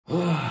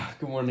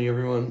Good morning,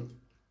 everyone.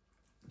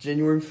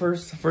 January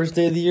 1st, first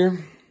day of the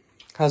year.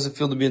 How's it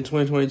feel to be in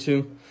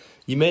 2022?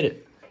 You made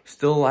it.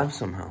 Still alive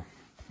somehow.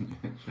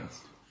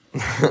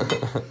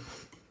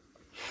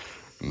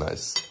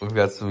 Nice. We've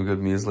got some good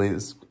muesli.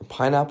 This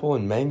pineapple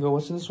and mango.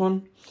 What's in this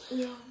one?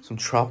 Yeah. Some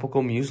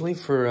tropical muesli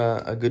for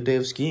a good day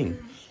of skiing.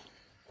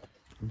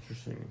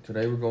 Interesting.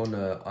 Today we're going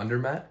to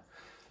Andermatt.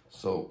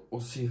 So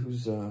we'll see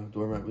whose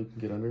doormat we can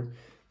get under.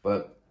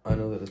 But I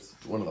know that it's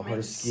one of the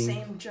hardest skiing.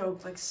 Same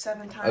joke like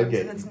 7 times,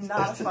 and it's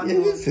not a funny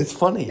one. It's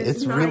funny.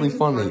 It's really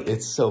funny.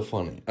 It's so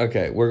funny.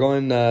 Okay, we're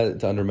going to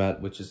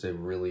Andermatt, which is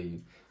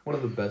one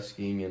of the best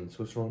skiing in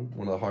Switzerland.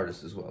 One of the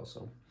hardest as well.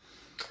 So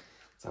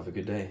let's have a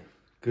good day.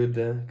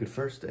 Good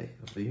first day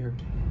of the year.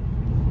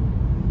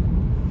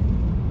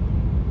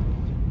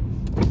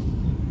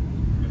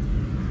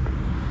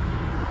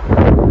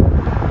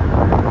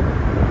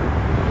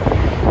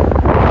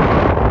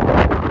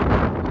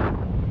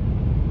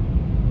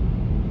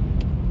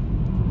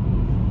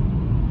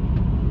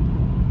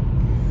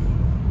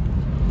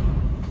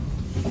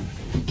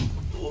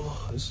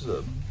 This is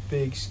a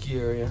big ski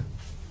area.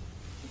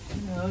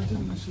 Yeah, I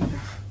didn't actually.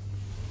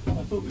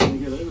 I thought we were going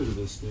to get over to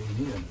this thing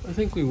here. I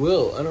think we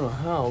will. I don't know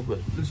how, but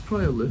there's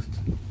probably a lift.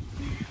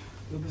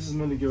 Well, this is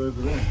meant to go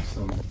over there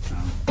somehow.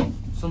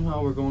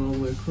 Somehow we're going all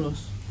the way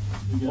across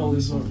all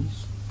these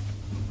mountains.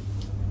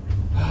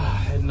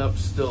 Heading up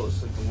still,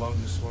 it's like the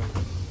longest one.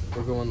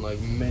 We're going like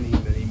many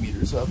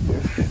meters up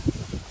here.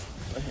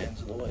 My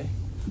hand's in the way.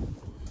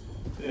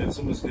 Yeah, it's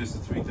almost close to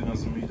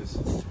 3,000 meters.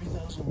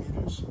 3,000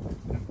 meters?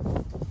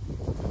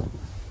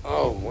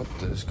 Oh, what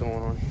is going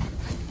on here?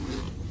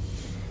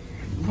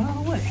 Run out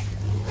of the way.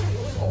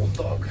 Old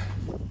dog.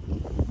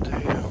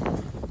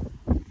 Damn.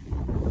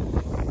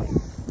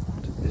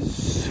 It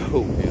is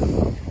so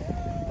beautiful.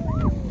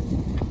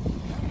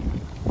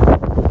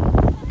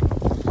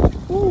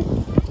 Woo.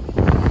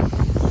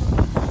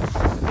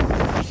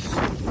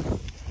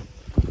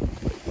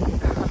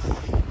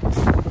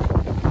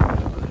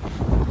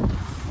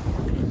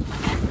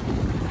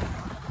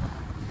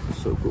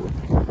 So cool.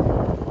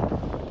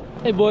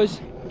 Hey, boys.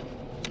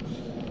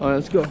 All right,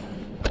 let's go.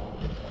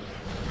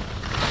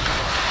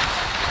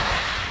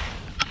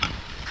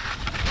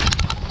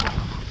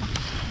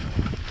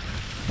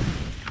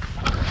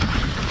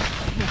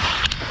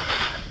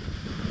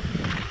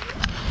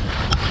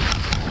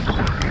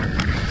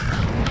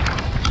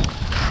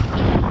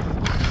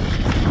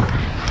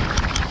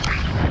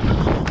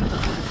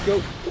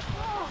 Go.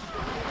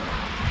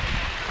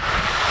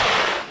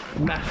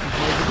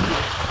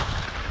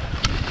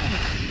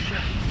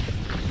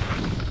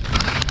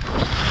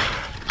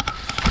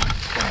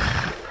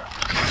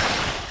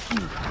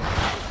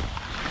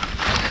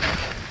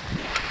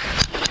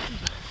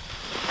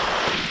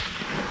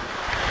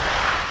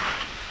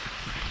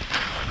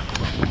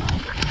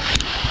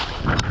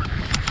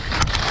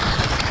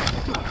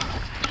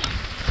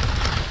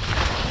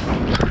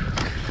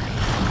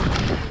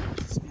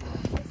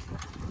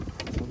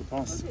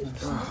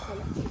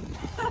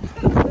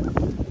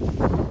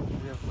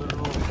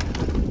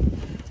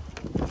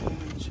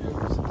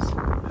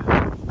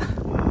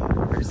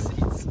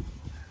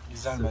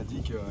 Lisa m'a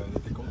dit qu'elle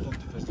était contente que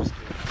tu fasses du ski.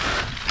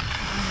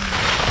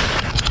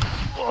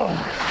 Oh,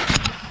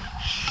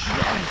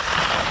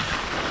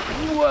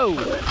 whoa!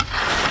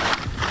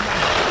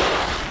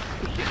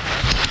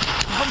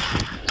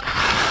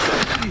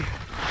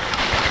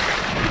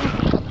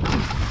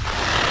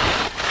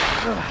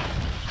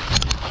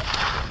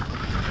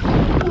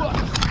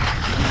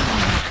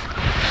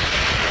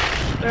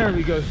 There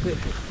we go. Sit.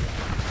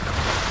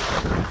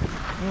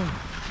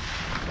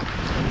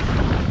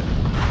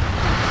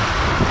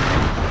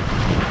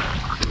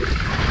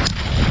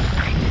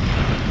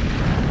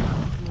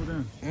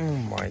 Oh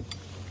my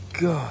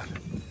God,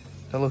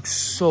 that looks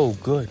so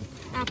good.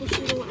 Apple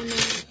strudel and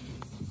then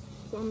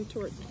plum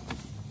torte.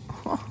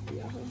 Huh.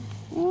 Yeah.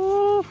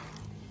 Oh.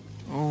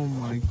 Oh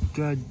my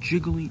God,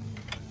 jiggly.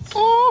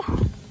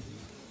 Oh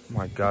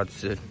my God,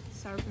 Sid.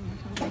 Sour cream or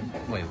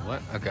something. Wait,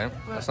 what? Okay,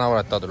 that's not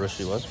what I thought the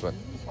recipe was, but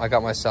I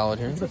got my salad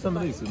here. Some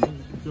of these, if you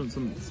want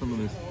some of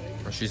these.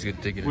 Oh, she's gonna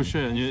dig it in. We'll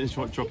share, and it's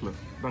hot chocolate.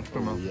 That's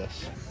from Oh,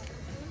 yes.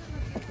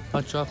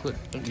 Hot chocolate.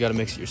 You gotta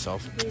mix it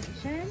yourself.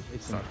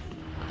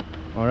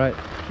 All right.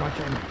 Watch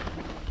out.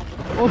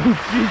 Oh,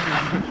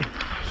 Jesus.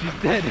 She's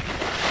dead.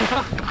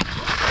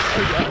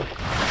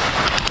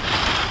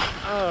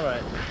 All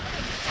right.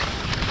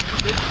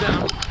 Sit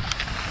down.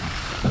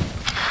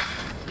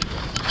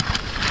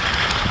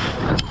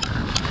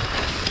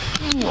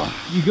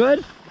 You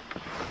good?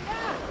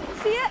 Yeah. You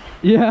see it?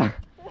 Yeah.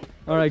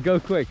 All right, go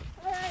quick.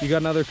 You got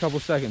another couple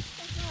seconds.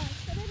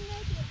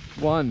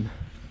 1,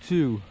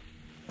 2,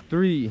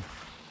 3,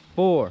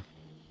 4,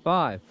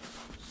 5,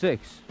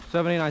 6,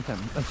 7, 8, 9, 10.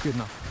 That's good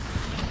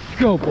enough.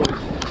 Go, boys. Fell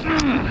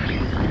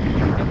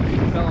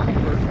on the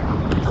first one.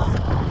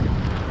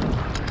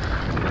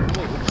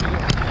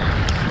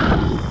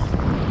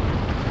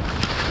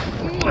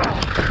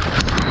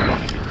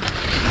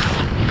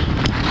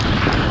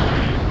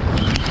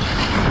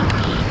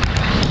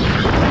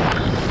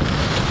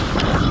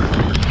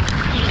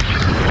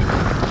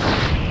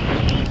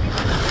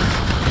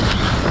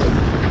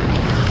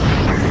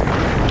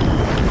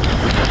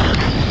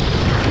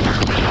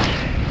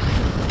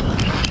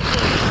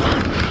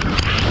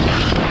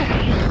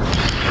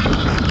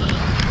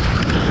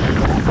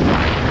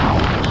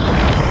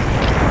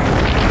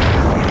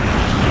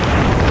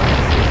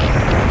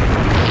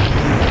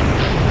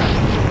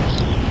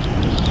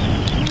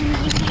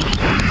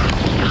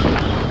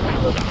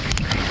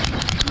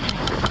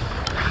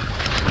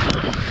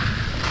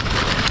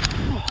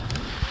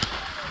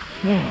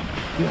 Good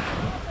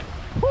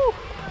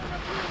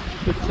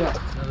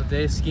job. Another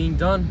day of skiing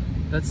done.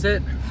 That's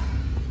it.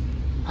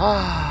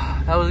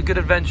 Ah, that was a good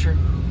adventure.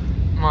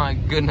 My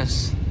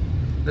goodness.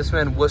 This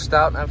man wussed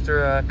out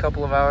after a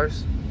couple of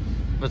hours.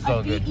 But it's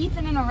all good. I beat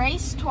Ethan in a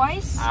race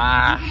twice.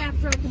 Ah. Even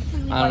after I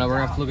completely I don't know, we're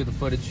gonna wiped have to look at the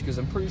footage because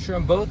I'm pretty sure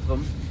on both of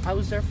them, I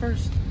was there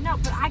first. No,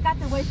 but I got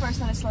there way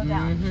first and I slowed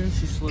down.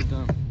 She slowed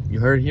down. You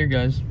heard it here,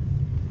 guys.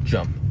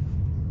 Jump.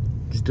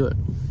 Just do it.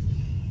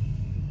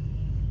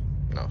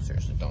 No,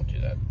 seriously, don't do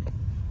that.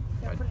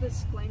 Can I put a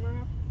disclaimer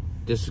up?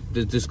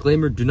 The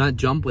disclaimer, do not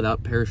jump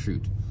without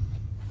parachute.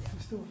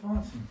 It's still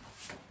fancy.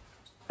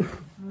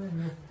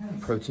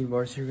 Protein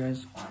bars here,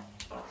 guys.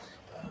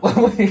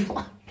 Wait,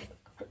 what?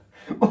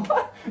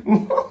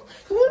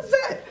 What's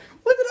that?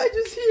 What did I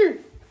just hear?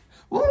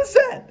 What was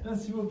that?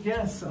 That's your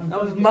guess.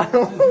 That was my...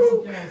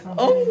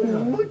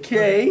 Oh,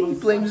 okay. He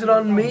blames it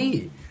on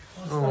me.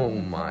 Oh,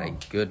 my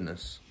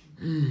goodness.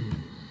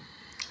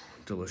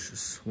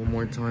 Delicious. One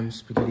more time,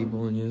 spaghetti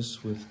bolognese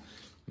with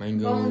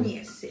mango.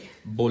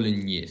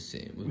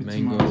 Bolognese. With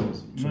mango,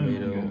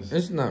 tomato.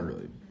 It's not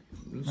really...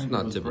 It's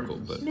not typical,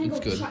 but it's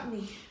good.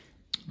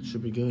 It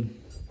should be good.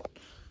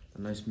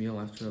 A nice meal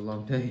after a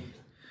long day.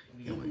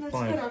 That's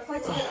good. Our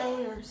flight's a bit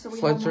earlier, so we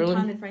Flight's have more early?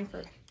 time in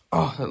Frankfurt.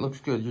 Oh, that looks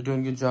good. You're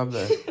doing a good job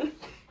there.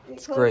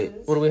 It's great.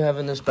 What do we have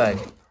in this bag?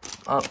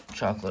 Oh,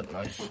 chocolate.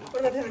 Nice. What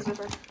about the other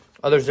zipper?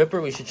 Other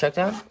zipper? We should check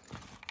that?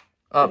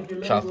 Oh,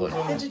 chocolate.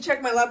 Did you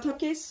check my laptop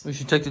case? We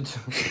should check the...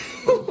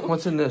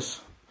 What's in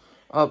this?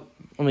 Oh,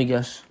 let me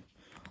guess.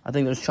 I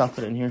think there's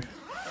chocolate in here.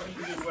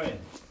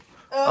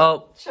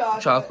 Oh,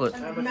 chocolate.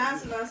 A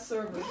massive ass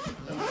server.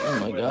 Oh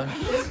my god.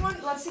 This one,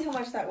 let's see how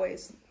much that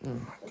weighs.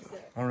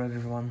 Alright,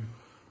 everyone.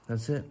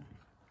 That's it.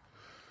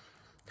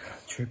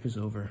 Trip is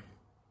over.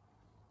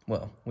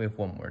 Well, we have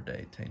one more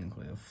day,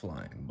 technically, of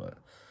flying, but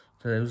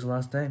today was the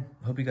last day.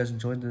 I hope you guys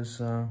enjoyed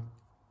this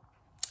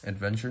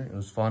adventure. It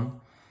was fun.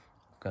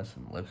 Got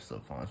some lips still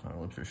falling, so my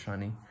lips are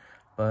shiny.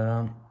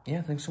 But,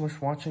 yeah, thanks so much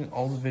for watching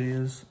all the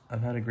videos.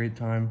 I've had a great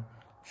time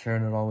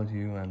sharing it all with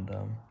you, and,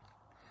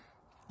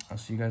 I'll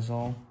see you guys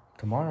all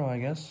tomorrow, I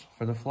guess,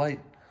 for the flight.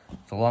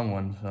 It's a long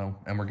one, so,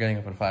 and we're getting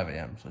up at 5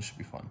 a.m., so it should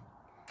be fun.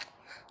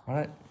 All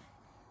right.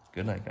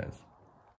 Good night, guys.